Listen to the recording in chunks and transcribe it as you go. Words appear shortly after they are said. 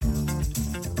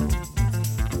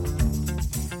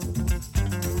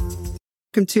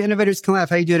Welcome to Innovators Can Laugh.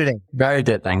 How are you doing today? Very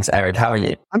good. Thanks, Eric. How are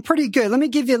you? I'm pretty good. Let me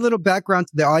give you a little background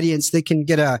to the audience. They can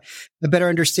get a better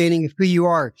understanding of who you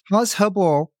are. How's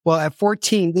Hubble? Well, at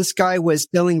 14, this guy was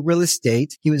selling real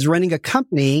estate. He was running a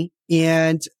company.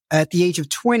 And at the age of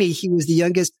 20, he was the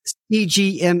youngest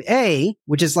CGMA,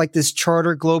 which is like this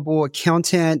charter global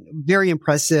accountant. Very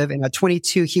impressive. And at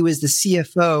 22, he was the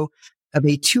CFO of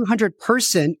a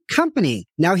 200-person company.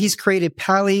 Now he's created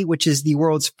Pally, which is the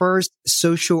world's first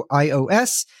social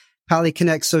iOS. Pally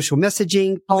connects social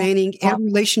messaging, planning, and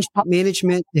relationship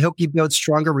management to help you build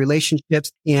stronger relationships,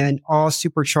 and all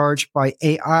supercharged by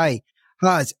AI.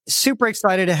 Haz, super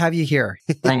excited to have you here.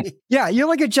 Thanks. Yeah, you're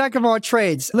like a jack of all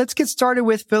trades. Let's get started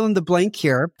with fill in the blank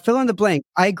here. Fill in the blank.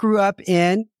 I grew up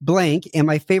in blank, and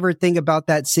my favorite thing about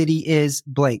that city is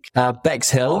blank.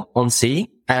 Bexhill-on-Sea,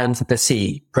 and the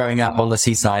sea. Growing up on the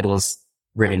seaside was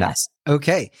really nice.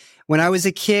 Okay. When I was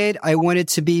a kid, I wanted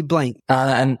to be blank.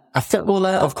 And a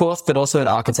footballer, of course, but also an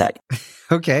architect.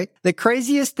 Okay. The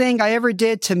craziest thing I ever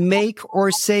did to make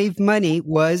or save money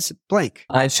was blank.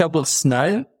 I shoveled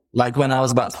snow, like when I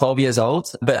was about 12 years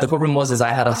old. But the problem was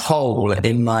I had a hole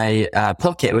in my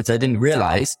pocket, which I didn't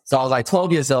realize. So I was like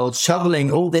 12 years old,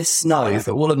 shoveling all this snow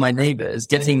for all of my neighbors,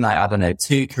 getting like, I don't know,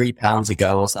 2-3 pounds a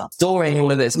go or something, storing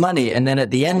all of this money. And then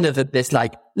at the end of this,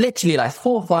 like literally like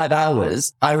 4 or 5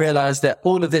 hours, I realized that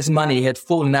all of this money had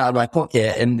fallen out of my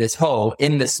pocket in this hole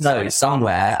in the snow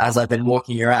somewhere as I've been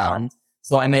walking around.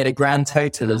 So I made a grand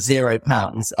total of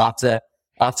 £0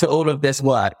 after all of this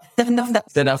work.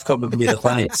 That's probably the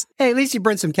funniest. Hey, at least you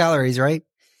burned some calories, right?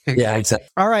 Yeah, exactly.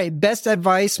 All right. Best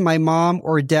advice my mom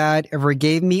or dad ever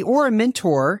gave me, or a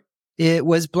mentor, it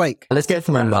was blank. Let's go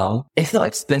for my mom. It's not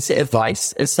explicit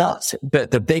advice as such,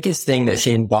 but the biggest thing that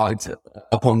she embarked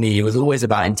upon me was always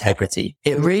about integrity.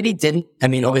 It really didn't, I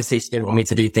mean, obviously she didn't want me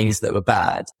to do things that were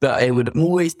bad, but it would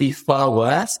always be far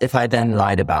worse if I then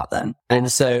lied about them.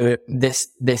 And so this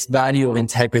value of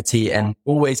integrity and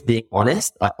always being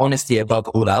honest, like honesty above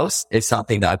all else, is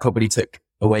something that I probably took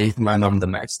away from my mom the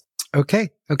most. Okay.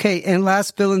 And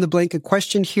last fill in the blank, a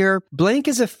question here. Blank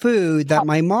is a food that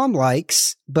my mom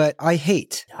likes, but I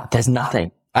hate. There's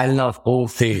nothing. I love all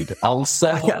food. I'm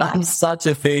such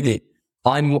a foodie.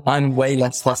 I'm way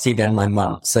less fussy than my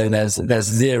mum. So there's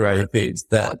zero foods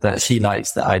that she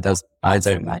likes that I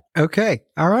don't like. Okay.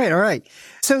 All right.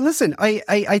 So listen,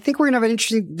 I think we're going to have an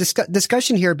interesting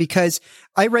discussion here, because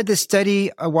I read this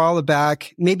study a while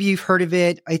back. Maybe you've heard of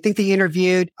it. I think they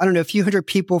interviewed, I don't know, a few hundred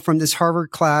people from this Harvard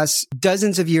class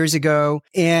dozens of years ago.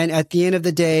 And at the end of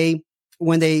the day,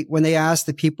 when they asked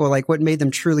the people like what made them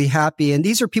truly happy, and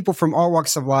these are people from all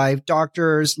walks of life,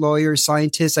 doctors, lawyers,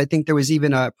 scientists. I think there was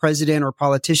even a president or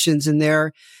politicians in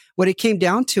there. What it came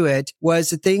down to it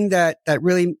was the thing that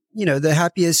really, the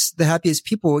happiest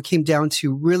people, it came down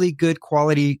to really good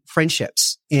quality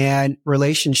friendships and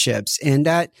relationships. And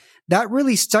that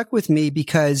really stuck with me,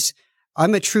 because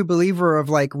I'm a true believer of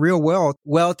like real wealth.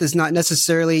 Wealth is not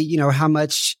necessarily, how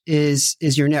much is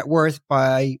your net worth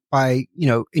by,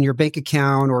 in your bank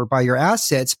account or by your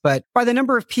assets, but by the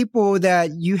number of people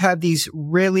that you have these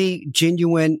really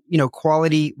genuine,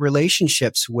 quality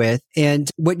relationships with. And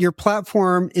what your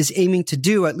platform is aiming to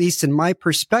do, at least in my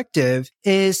perspective,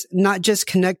 is not just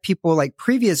connect people like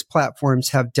previous platforms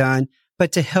have done,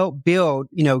 but to help build,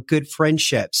 good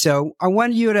friendships. So I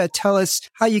want you to tell us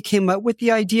how you came up with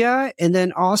the idea, and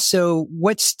then also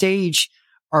what stage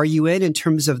are you in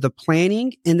terms of the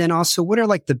planning, and then also what are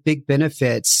like the big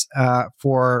benefits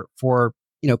for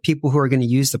people who are going to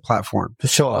use the platform. For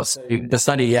sure. So the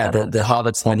study, the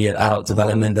Harvard study at adult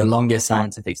development, the longest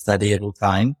scientific study of all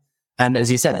time. And as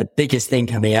you said, the biggest thing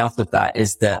coming out of that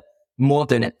is that more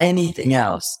than anything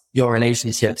else, your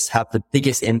relationships have the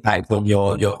biggest impact on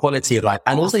your quality of life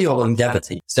and also your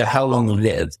longevity. So how long you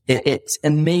live. It's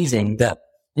amazing that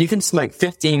you can smoke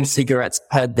 15 cigarettes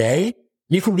per day.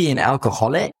 You can be an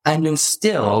alcoholic and you'll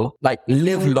still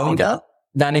live longer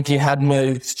than if you had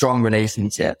no strong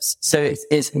relationships. So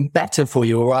it's better for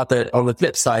you, or rather on the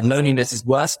flip side, loneliness is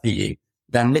worse for you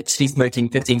than literally smoking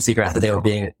 15 cigarettes a day or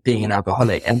being an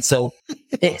alcoholic. And so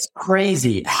it's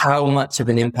crazy how much of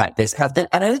an impact this has. And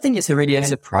I don't think it's really a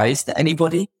surprise to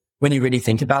anybody when you really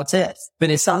think about it, but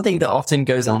it's something that often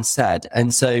goes unsaid.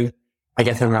 And so I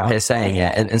guess I'm out here saying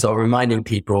it and sort of reminding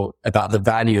people about the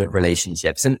value of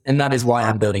relationships. And that is why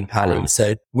I'm building Pally.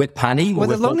 So with Pally... Well,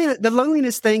 the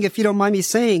loneliness thing, if you don't mind me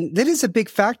saying, that is a big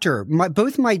factor.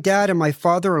 Both my dad and my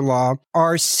father-in-law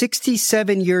are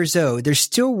 67 years old. They're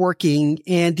still working.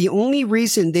 And the only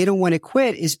reason they don't want to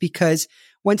quit is because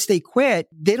once they quit,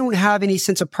 they don't have any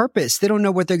sense of purpose. They don't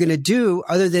know what they're going to do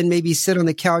other than maybe sit on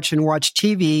the couch and watch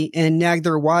TV and nag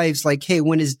their wives like, hey,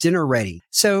 when is dinner ready?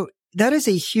 So that is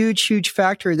a huge, huge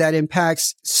factor that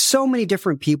impacts so many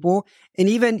different people. And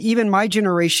even my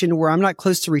generation, where I'm not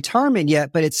close to retirement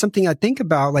yet, but it's something I think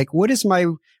about, like, what is my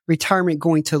retirement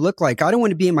going to look like? I don't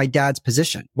want to be in my dad's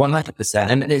position. 100%.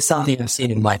 And it's something I've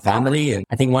seen in my family. And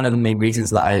I think one of the main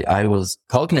reasons that I was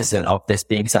cognizant of this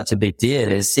being such a big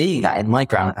deal is seeing that in my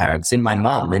grandparents, in my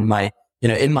mom, in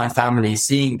my family,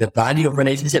 seeing the value of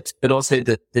relationships, but also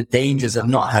the dangers of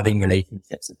not having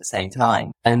relationships at the same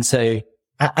time. And so,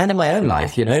 and in my own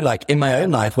life, like in my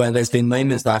own life, where there's been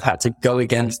moments that I've had to go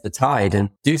against the tide and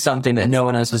do something that no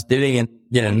one else was doing,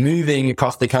 and, moving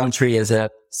across the country as a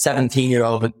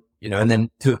 17-year-old, and then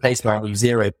to a place where I knew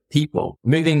 0 people,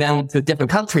 moving down to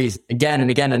different countries again and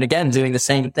again and again, doing the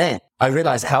same thing. I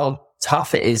realized how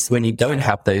tough it is when you don't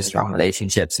have those strong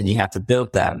relationships and you have to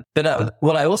build them. But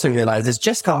what I also realized is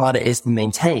just how hard it is to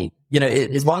maintain.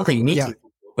 It's one thing you meet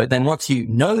people, but then once you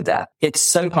know that, it's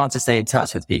so hard to stay in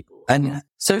touch with people. And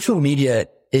social media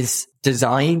is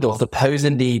designed or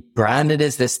supposedly branded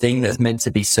as this thing that's meant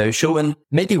to be social. And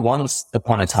maybe once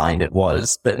upon a time it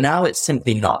was, but now it's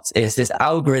simply not. It's this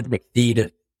algorithmic feed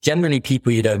of generally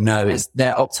people you don't know.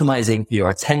 They're optimizing for your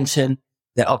attention.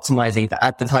 They're optimizing for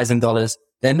advertising dollars.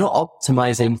 They're not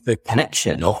optimizing for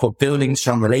connection or for building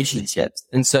strong relationships.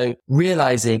 And so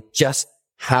realizing just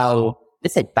how,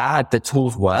 let's say, bad the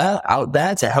tools were out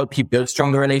there to help you build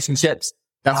stronger relationships,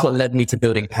 that's what led me to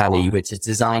building Pally, which is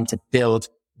designed to build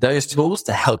those tools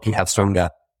to help you have stronger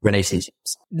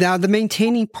relationships. Now, the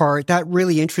maintaining part, that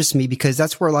really interests me because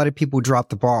that's where a lot of people drop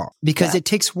the ball because it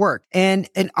takes work. And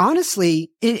honestly,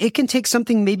 it can take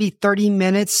something maybe 30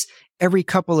 minutes every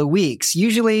couple of weeks.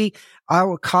 Usually I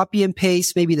will copy and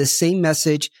paste maybe the same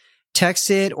message, text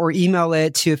it or email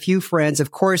it to a few friends. Of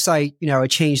course, I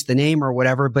changed the name or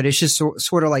whatever, but it's just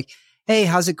sort of like, hey,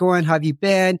 how's it going? How have you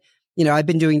been? I've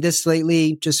been doing this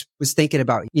lately, just was thinking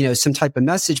about, some type of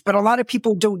message, but a lot of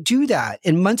people don't do that.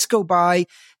 And months go by,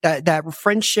 that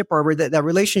friendship or that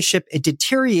relationship, it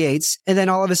deteriorates. And then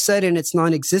all of a sudden it's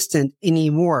non-existent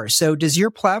anymore. So does your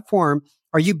platform,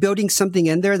 are you building something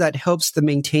in there that helps the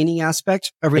maintaining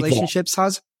aspect of relationships,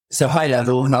 Haz? So high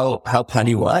level, how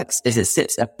Pally works is it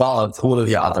sits above all of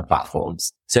your other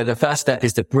platforms. So the first step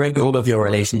is to bring all of your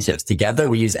relationships together.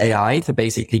 We use AI to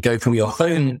basically go from your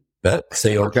phone book, so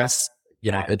your address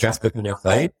book on your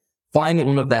phone, find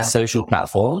all of their social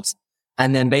platforms,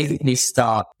 and then basically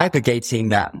start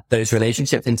aggregating those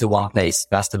relationships into one place,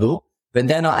 first of all. But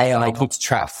then our AI keeps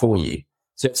track for you.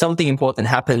 So if something important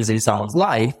happens in someone's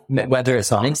life, whether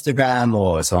it's on Instagram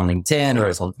or it's on LinkedIn or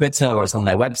it's on Twitter or it's on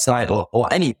their website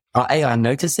or any, our AI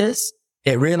notices,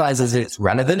 it realizes it's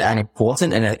relevant and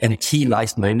important in a key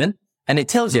life moment. And it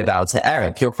tells you about it.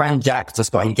 Eric, your friend Jack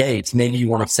just got engaged. Maybe you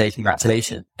want to say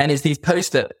congratulations. And it's these posts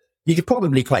that you could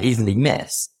probably quite easily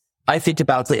miss. I think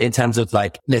about it in terms of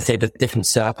like, let's say the different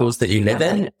circles that you live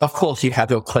in. Of course, you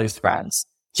have your close friends.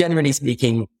 Generally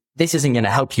speaking, this isn't going to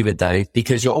help you with those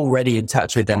because you're already in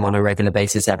touch with them on a regular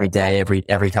basis every day,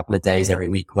 every couple of days, every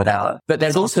week, whatever. But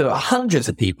there's also hundreds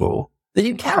of people that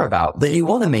you care about, that you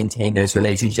want to maintain those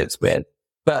relationships with.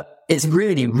 But it's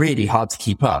really, really hard to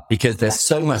keep up because there's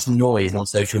so much noise on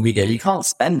social media. You can't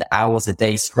spend hours a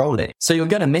day scrolling. So you're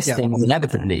going to miss things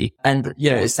inevitably. And,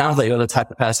 it sounds like you're the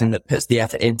type of person that puts the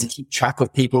effort in to keep track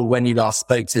of people when you last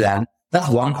spoke to them. That's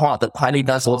one part that Pally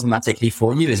does automatically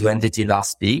for you is when did you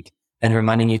last speak and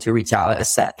reminding you to reach out at a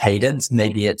set cadence.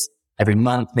 Maybe it's every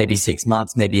month, maybe 6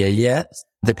 months, maybe a year,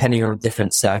 depending on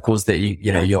different circles that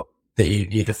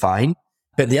you define.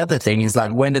 But the other thing is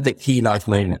like, when are the key life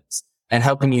moments? And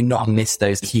helping you not miss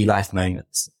those key life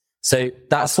moments. So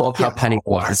that's sort of how Pally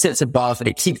works. It sits above and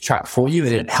it keeps track for you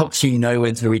and it helps you know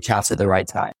when to reach out at the right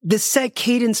time. The set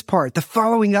cadence part, the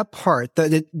following up part,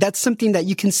 that's something that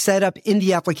you can set up in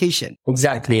the application.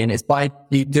 Exactly. And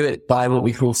you do it by what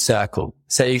we call circle.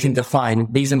 So you can define,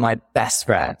 these are my best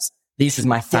friends. These is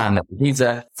my family. These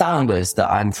are founders that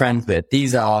I'm friends with.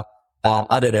 These are,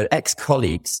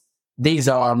 ex-colleagues. These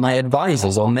are my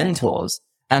advisors or mentors.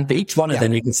 And for each one of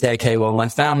them, you can say, okay, well, my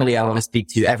family, I want to speak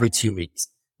to every 2 weeks.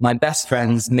 My best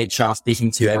friends, make sure I'm speaking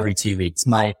to every 2 weeks.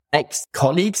 My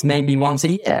ex-colleagues, maybe once a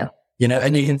year,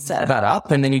 and you can set that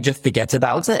up and then you just forget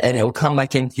about it and it will come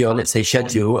back into your, let's say,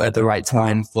 schedule at the right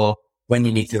time for when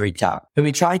you need to reach out. But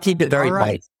we try to keep it very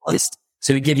bite-sized.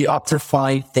 So we give you up to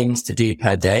 5 things to do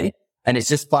per day and it's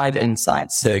just 5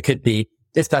 insights. So it could be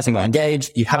this person got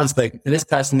engaged. You haven't spoken to this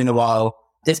person in a while.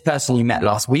 This person you met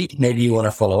last week, maybe you want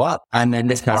to follow up. And then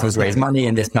this person's raised money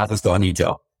and this person's got a new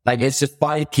job. Like it's just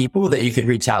 5 people that you could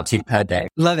reach out to per day.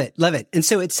 Love it. Love it. And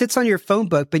so it sits on your phone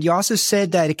book, but you also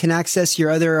said that it can access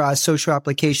your other social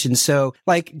applications. So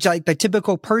like the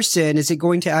typical person, is it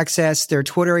going to access their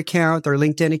Twitter account, their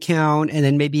LinkedIn account, and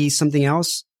then maybe something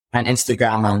else? And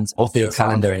Instagram and also your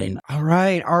calendar. All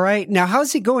right. All right. Now,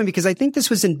 how's it going? Because I think this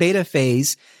was in beta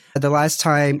phase the last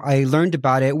time I learned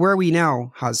about it. Where are we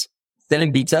now, Haz? Still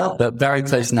in beta, but very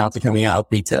close now to coming out of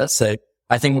beta. So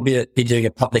I think we'll be doing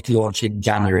a public launch in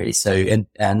January. So in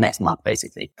next month,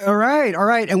 basically. All right. All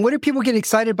right. And what do people get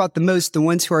excited about the most, the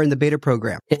ones who are in the beta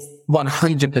program? It's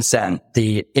 100%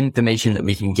 the information that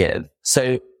we can give.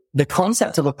 So the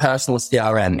concept of a personal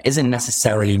CRM isn't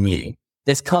necessarily new.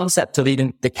 This concept of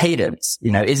even the cadence,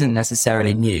 isn't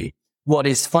necessarily new. What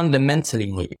is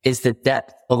fundamentally new is the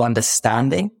depth of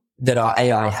understanding that our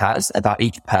AI has about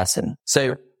each person.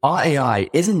 So our AI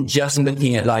isn't just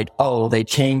looking at like, oh, they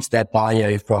changed their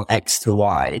bio from X to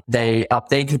Y. They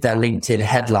updated their LinkedIn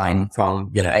headline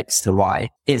from, X to Y.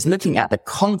 It's looking at the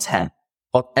content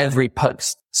of every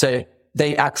post. So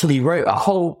they actually wrote a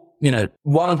whole,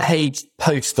 1-page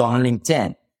post on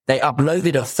LinkedIn. They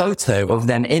uploaded a photo of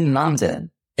them in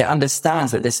London. It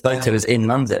understands that this photo is in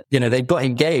London. They got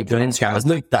engaged on Instagram. It's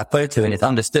looked at that photo and it's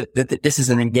understood that this is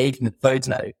an engagement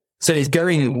photo. So it's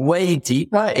going way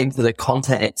deeper into the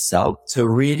content itself to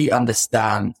really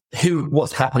understand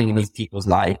what's happening in these people's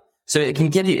life. So it can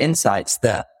give you insights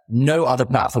that no other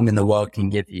platform in the world can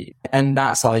give you. And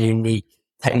that's our unique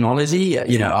technology,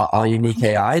 our unique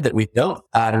AI that we've built.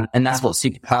 And that's what's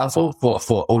super powerful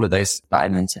for all of those that I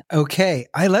mentioned. Okay.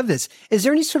 I love this. Is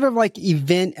there any sort of like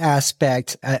event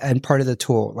aspect and part of the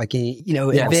tool? Like,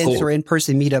 events or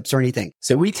in-person meetups or anything?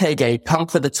 So we take a pump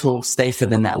for the tool, stay for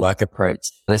the network approach.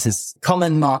 This is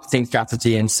common marketing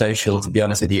strategy in social, to be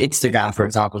honest with you. Instagram, for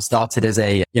example, started as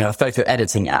a, photo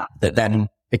editing app that then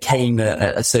became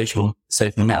a social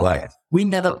network. We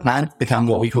never planned to become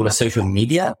what we call a social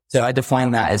media. So I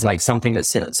define that as like something that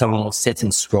someone will sit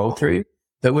and scroll through.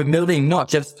 But we're building not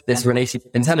just this relationship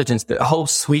intelligence, but a whole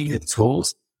suite of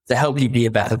tools to help you be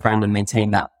a better brand and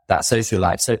maintain that social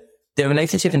life. So the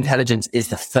relationship intelligence is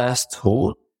the first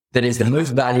tool that is the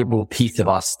most valuable piece of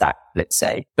our stack, let's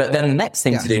say. But then the next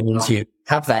thing to do once you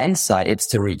have that insight, it's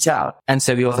to reach out. And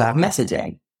so we also have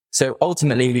messaging. So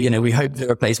ultimately, we hope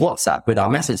to replace WhatsApp with our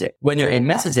messaging. When you're in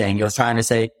messaging, you're trying to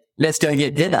say, let's go and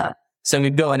get dinner. So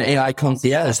we've got an AI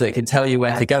concierge that can tell you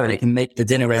where to go and it can make the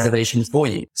dinner reservations for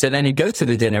you. So then you go to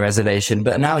the dinner reservation,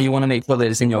 but now you want to make sure that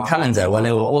it's in your calendar. Well,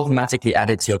 it will automatically add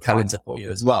it to your calendar for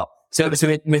you as well. So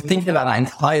we're thinking about that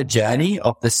entire journey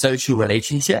of the social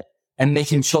relationship and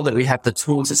making sure that we have the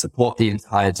tools to support the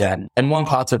entire journey. And one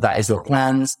part of that is your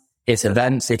plans, it's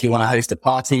events. If you want to host a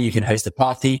party, you can host a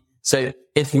party. So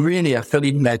it's really a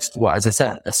fully fledged, as I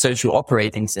said, a social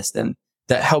operating system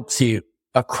that helps you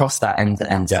across that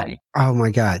end-to-end journey. Oh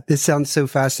my God. This sounds so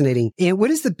fascinating. And what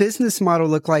does the business model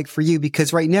look like for you?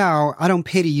 Because right now I don't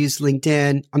pay to use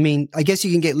LinkedIn. I mean, I guess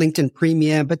you can get LinkedIn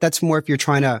Premium, but that's more if you're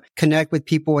trying to connect with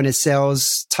people in a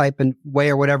sales type and way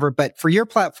or whatever. But for your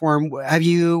platform, what are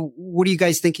you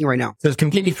guys thinking right now? So it's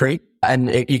completely free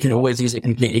and you can always use it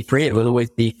completely free. It will always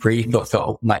be free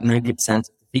for like 90% of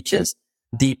the features.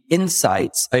 The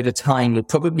insights over time will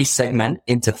probably segment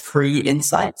into free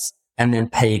insights and then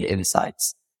paid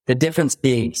insights. The difference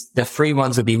being the free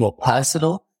ones would be more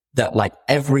personal, that like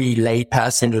every lay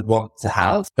person would want to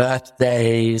have.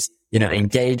 Birthdays,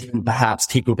 engagement, perhaps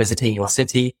people visiting your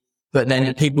city. But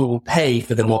then people will pay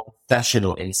for the more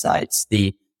professional insights,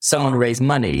 someone raised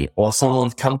money or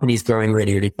someone's company's growing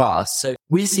really, really fast. So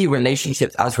we see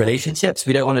relationships as relationships.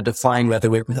 We don't want to define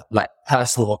whether we're like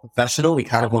personal or professional. We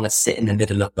kind of want to sit in the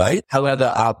middle of both.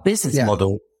 However, our business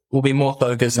model will be more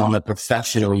focused on the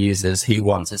professional users who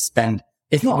want to spend,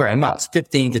 it's not very much,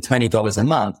 $15 to $20 a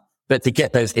month, but to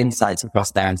get those insights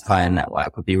across their entire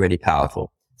network would be really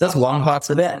powerful. That's one part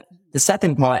of it. The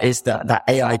second part is that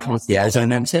AI concierge I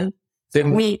mentioned. So if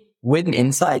we win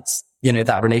insights,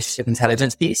 that relationship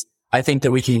intelligence piece, I think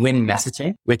that we can win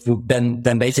messaging, which will then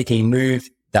basically move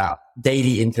that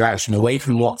daily interaction away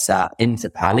from WhatsApp into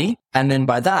Pally. And then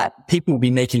by that, people will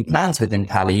be making plans within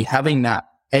Pally, having that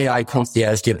AI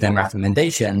concierge give them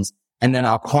recommendations, and then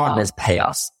our partners pay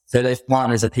us. So those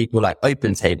partners are people like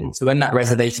OpenTable. So when that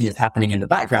reservation is happening in the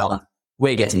background,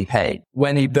 we're getting paid.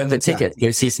 When you book a ticket to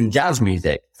go see some jazz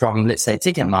music from, let's say,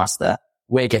 Ticketmaster,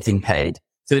 we're getting paid.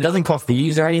 So it doesn't cost the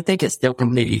user anything. It's still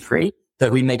completely free,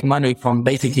 but we make money from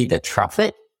basically the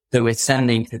traffic that we're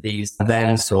sending to these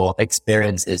events or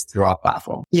experiences through our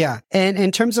platform. Yeah. And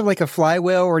in terms of like a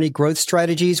flywheel or any growth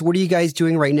strategies, what are you guys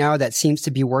doing right now that seems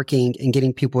to be working and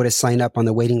getting people to sign up on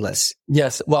the waiting list?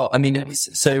 Yes. Well, I mean,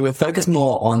 so we're focused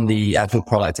more on the actual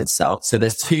product itself. So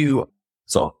there's two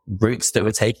sort of routes that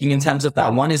we're taking in terms of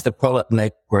that. One is the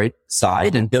product-led growth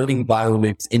side and building viral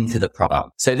loops into the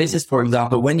product. So this is, for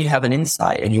example, when you have an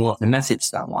insight and you want to message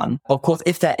someone, of course,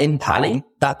 if they're in Pali,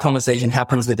 that conversation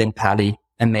happens within Pali.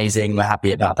 Amazing. We're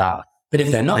happy about that. But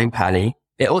if they're not in Pali,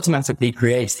 it automatically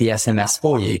creates the SMS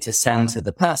for you to send to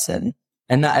the person.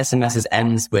 And that SMS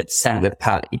ends with send with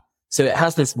Pali. So it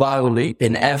has this viral loop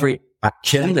in every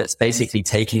action that's basically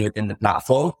taken within the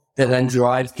platform that then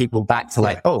drives people back to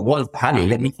like, oh, what is Pali?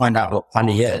 Let me find out what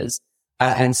Pali is.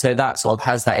 And so that sort of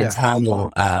has that internal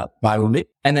viral loop.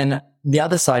 And then the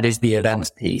other side is the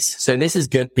events piece. So this is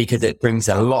good because it brings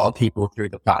a lot of people through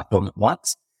the platform at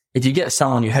once. If you get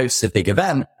someone who hosts a big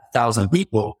event, 1,000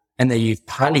 people, and they use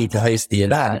Pali to host the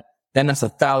event, then that's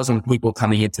 1,000 people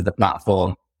coming into the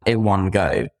platform in one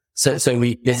go. So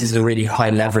this is a really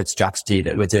high leverage strategy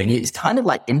that we're doing. It's kind of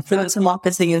like influencer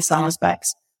marketing in some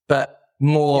respects, but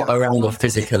more around a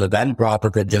physical event rather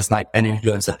than just like an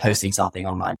influencer posting something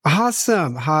online.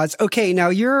 Awesome, Haas. Okay. Now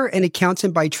you're an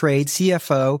accountant by trade,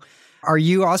 CFO. Are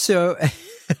you also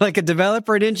like a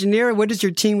developer and engineer? What does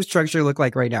your team structure look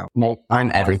like right now? I'm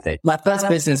everything. My first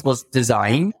business was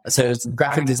design. So it's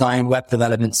graphic design, web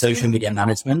development, social media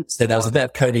management. So there was a bit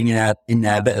of coding in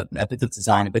there, a bit of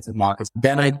design, a bit of marketing.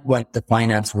 Then I went the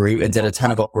finance route and did a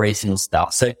ton of operational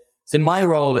stuff. So my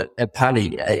role at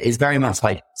Pali is very much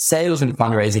like sales and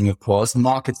fundraising, of course,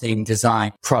 marketing,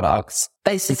 design, products,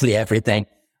 basically everything.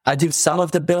 I do some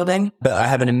of the building, but I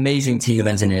have an amazing team of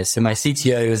engineers. So my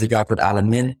CTO is a guy called Alan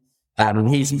Min.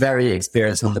 He's very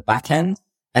experienced on the back end.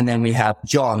 And then we have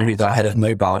John, who's our head of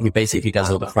mobile, who basically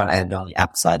does all the front end on the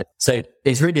app side. So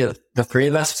it's really the three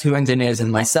of us, 2 engineers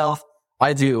and myself.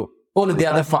 I do all of the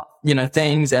other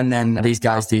things. And then these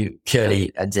guys do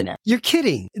purely engineering. You're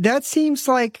kidding. That seems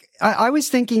like I was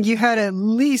thinking you had at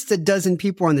least a dozen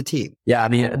people on the team. Yeah. I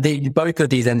mean, both of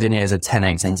these engineers are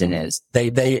 10x engineers.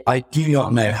 I do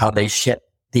not know how they ship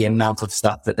the amount of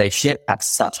stuff that they ship at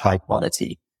such high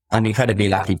quality. I'm incredibly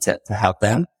lucky to have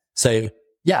them. So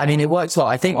yeah, I mean, it works well.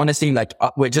 I think honestly, like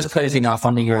we're just closing our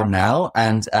funding round now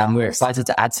and we're excited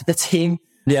to add to the team.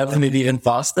 Be able to move even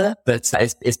faster, but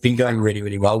it's been going really,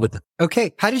 really well with them.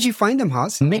 Okay. How did you find them,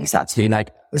 Haas? Mix actually.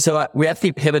 We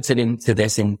actually pivoted into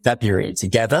this in February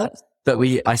together, but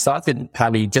I started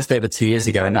Pali just over 2 years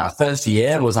ago. And that first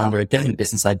year was under a different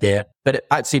business idea. But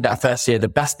actually that first year, the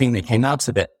best thing that came out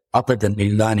of it, other than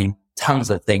me learning tons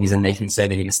of things and making so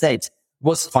many mistakes,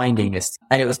 was finding this.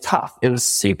 And it was tough. It was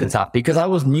super tough because I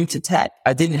was new to tech.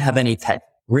 I didn't have any tech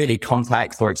really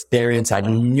contacts or experience. I had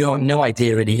no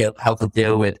idea really how to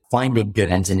deal with finding good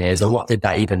engineers or what did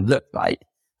that even look like.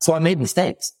 So I made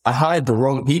mistakes. I hired the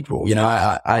wrong people.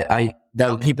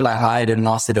 There were people I hired and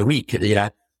lasted a week,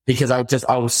 because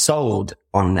I was sold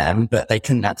on them, but they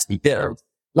couldn't actually build.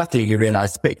 Luckily, you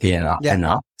realized quickly enough.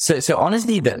 So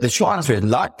honestly, the short answer is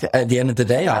luck. At the end of the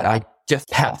day, I just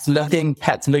kept looking,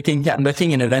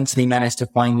 and eventually managed to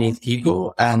find these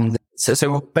people. And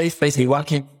so we're both basically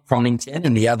working from LinkedIn,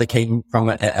 and the other came from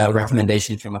a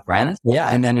recommendation from a friend. Yeah.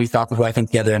 And then we started working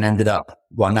together and ended up,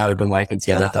 now we've been working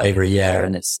together for over a year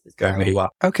and it's going really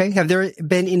well. Okay. Have there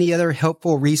been any other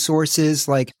helpful resources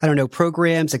like,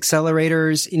 programs,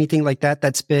 accelerators, anything like that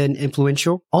that's been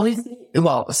influential? Honestly,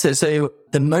 so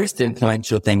the most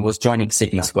influential thing was joining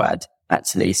Sigma Squared,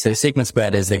 actually. So Sigma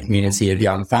Squared is a community of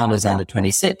young founders under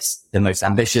 26, the most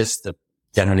ambitious,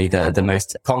 generally the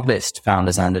most accomplished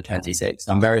founders under 26.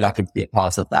 I'm very lucky to be a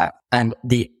part of that. And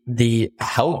the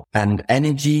help and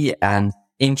energy and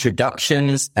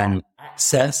introductions and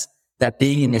access that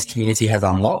being in this community has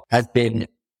unlocked has been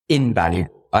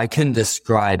invaluable. I couldn't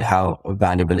describe how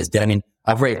valuable it's been. I mean,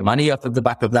 I've raised money off of the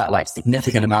back of that, like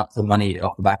significant amounts of money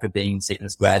off the back of being Sigma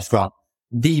Squared from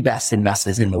the best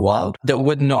investors in the world that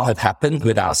would not have happened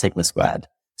without Sigma Squared.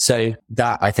 So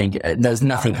that, I think, there's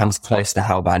nothing comes close to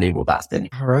how valuable that's been.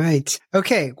 All right.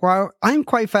 Okay. Well, I'm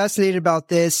quite fascinated about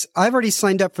this. I've already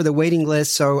signed up for the waiting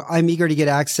list, so I'm eager to get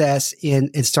access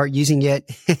and start using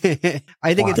it.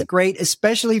 I think it's great,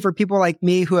 especially for people like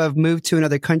me who have moved to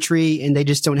another country and they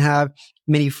just don't have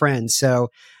many friends.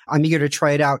 So I'm eager to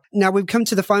try it out. Now we've come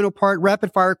to the final part,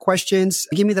 rapid fire questions.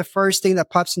 Give me the first thing that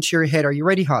pops into your head. Are you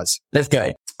ready, Haas? Let's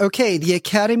go. Okay. The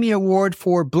Academy Award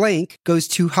for blank goes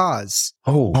to Haas.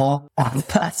 I don't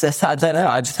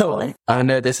know. I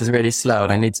know this is really slow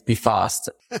and I need to be fast.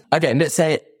 Okay. Let's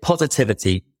say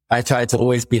positivity. I try to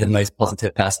always be the most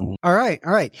positive person. All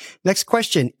right. Next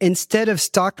question. Instead of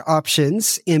stock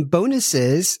options and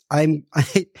bonuses, I'm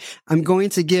going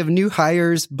to give new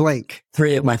hires blank.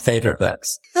 3 of my favorite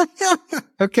books.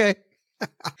 Okay.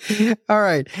 All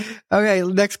right. Okay.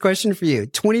 Next question for you.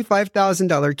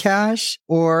 $25,000 cash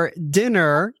or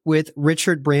dinner with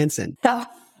Richard Branson?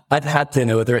 I've had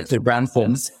dinner with Richard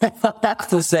Branson. That's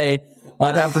to say,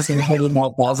 I'd have to see $100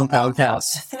 more £1,000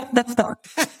 cash.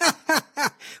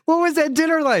 What was that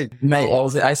dinner like? Mate,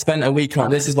 I spent a week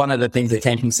on, this is one of the things that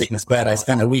came from Sigma Squared. I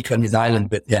spent a week on his island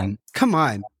with him. Come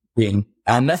on.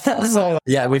 And so,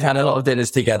 yeah, we've had a lot of dinners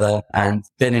together and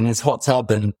been in his hot tub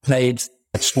and played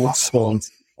sports,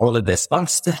 all of this fun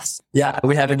stuff. Yeah,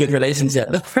 we have a good relationship.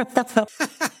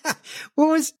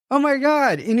 Oh my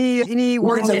God. Any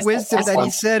words of wisdom that he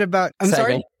said about, I'm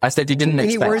sorry? I said you didn't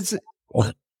Any expect. words?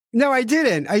 No, I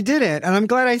didn't. And I'm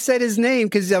glad I said his name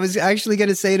because I was actually going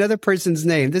to say another person's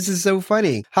name. This is so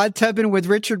funny. Hot tubbing with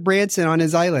Richard Branson on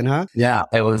his island, huh? Yeah,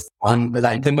 it was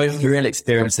like the most real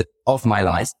experience of my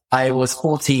life. I was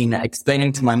 14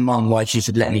 explaining to my mom why she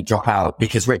should let me drop out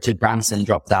because Richard Branson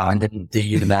dropped out and didn't do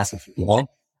university anymore.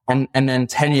 And then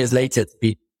 10 years later to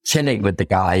be chilling with the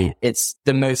guy, it's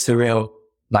the most surreal,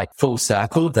 like full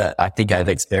circle that I think I've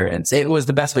experienced. It was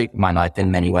the best week of my life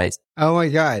in many ways. Oh my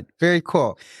God. Very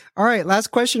cool. All right. Last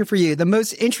question for you. The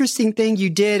most interesting thing you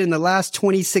did in the last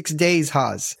 26 days,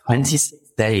 Haas? 26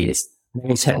 days. Let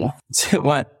me tell you.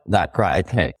 What? That right.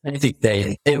 Okay. 26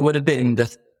 days. It would have been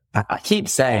I keep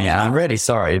saying it. I'm really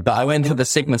sorry, but I went to the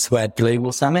Sigma Squared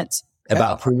Global Summit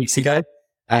about 3 weeks ago.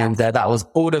 And that was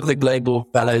all of the global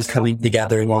fellows coming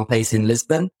together in one place in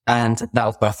Lisbon. And that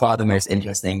was by far the most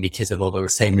interesting because of all the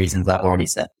same reasons I've already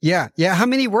said. Yeah. How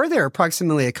many were there?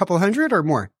 Approximately a couple hundred or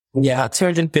more? Yeah,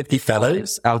 250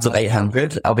 fellows out of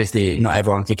 800. Obviously, not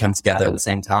everyone could come together at the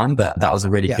same time, but that was a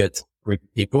really good group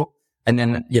of people. And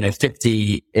then,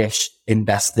 50-ish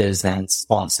investors and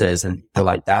sponsors and people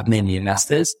like that, mainly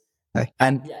investors. Okay.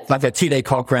 And like a 2-day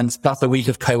conference plus a week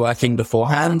of co-working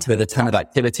beforehand with a ton of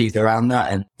activities around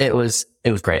that. And it was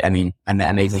great. I mean, I met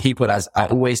amazing people as I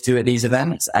always do at these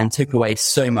events and took away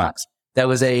so much. There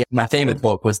was my favorite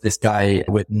book was this guy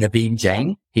with Naveen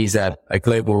Jain. He's a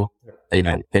global,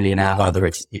 billionaire, one of the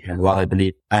richest people in the world, I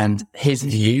believe. And his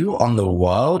view on the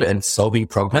world and solving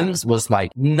problems was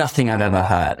like nothing I've ever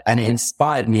heard. And it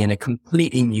inspired me in a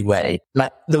completely new way.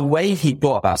 Like the way he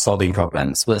thought about solving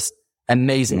problems was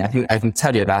amazing. I think I can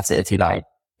tell you about it if you like,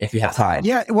 if you have time.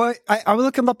 Yeah, well, I will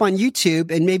look him up on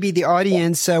YouTube and maybe the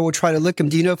audience will try to look him.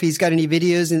 Do you know if he's got any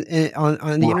videos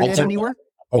on the internet anywhere?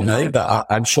 Oh, no, but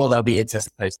I'm sure they'll be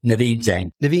interested. Naveen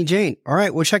Jain. All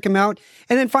right, we'll check him out.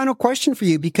 And then final question for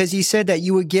you, because you said that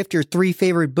you would gift your 3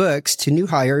 favorite books to new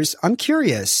hires. I'm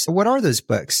curious. What are those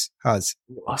books, Haz?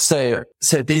 So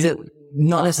these are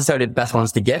not necessarily the best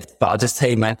ones to gift, but I'll just tell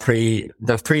you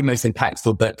the 3 most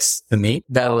impactful books for me.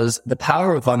 There was The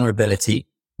Power of Vulnerability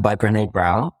by Brené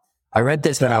Brown. I read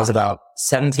this when I was about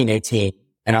 17, 18,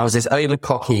 and I was this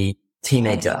over-cocky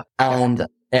teenager. And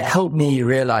it helped me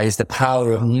realize the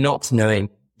power of not knowing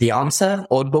the answer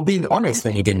or being honest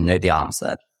when you didn't know the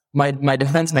answer. My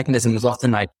defense mechanism was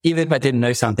often like, even if I didn't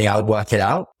know something, I would work it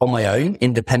out on my own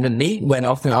independently, when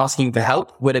often asking for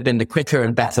help would have been the quicker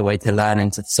and better way to learn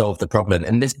and to solve the problem.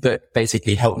 And this book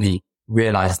basically helped me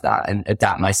realize that and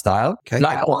adapt my style. Okay.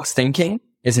 Black box thinking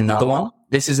is another one.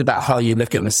 This is about how you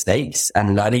look at mistakes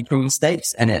and learning from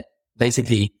mistakes. And it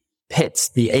basically pits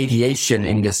the aviation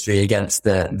industry against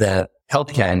the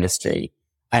healthcare industry.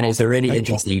 And it's a really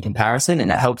interesting comparison.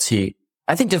 And it helps you,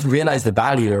 I think, just realize the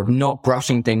value of not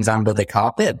brushing things under the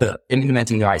carpet, but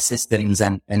implementing the right systems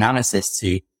and analysis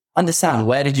to understand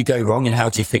where did you go wrong and how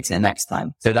do you fix it next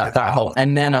time. So that whole,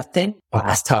 and then I think,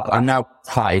 that's tough. I'm now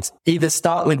tied. Either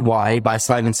Start With Why by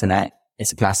Simon Sinek.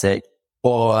 It's a classic,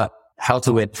 or How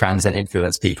to Win Friends and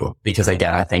Influence People. Because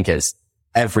again, I think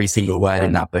every single word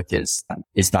in that book is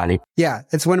valuable. Yeah,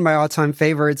 it's one of my all-time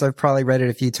favorites. I've probably read it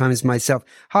a few times myself.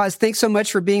 Haz, thanks so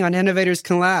much for being on Innovators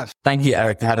Can Laugh. Thank you,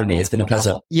 Eric, for having me. It's been a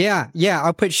pleasure. Yeah.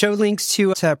 I'll put show links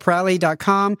to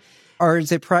Prally.com, or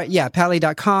is it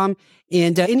Pally.com,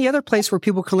 and any other place where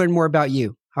people can learn more about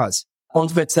you, Haz. On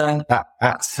Twitter,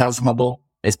 at Hubble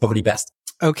is probably best.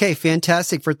 Okay,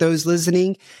 fantastic. For those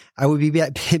listening, I will be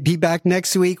back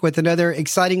next week with another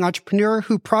exciting entrepreneur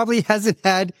who probably hasn't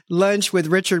had lunch with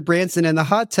Richard Branson in the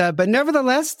hot tub, but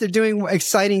nevertheless, they're doing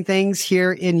exciting things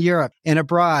here in Europe and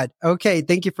abroad. Okay,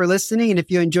 thank you for listening. And if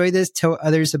you enjoy this, tell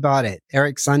others about it.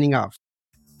 Eric signing off.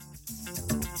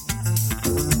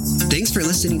 Thanks for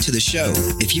listening to the show.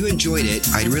 If you enjoyed it,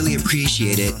 I'd really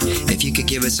appreciate it if you could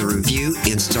give us a review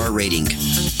and star rating.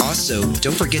 Also,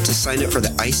 don't forget to sign up for the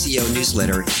ICO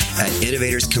newsletter at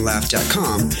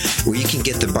innovatorscanlaugh.com, where you can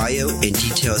get the bio and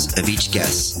details of each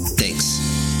guest. Thanks.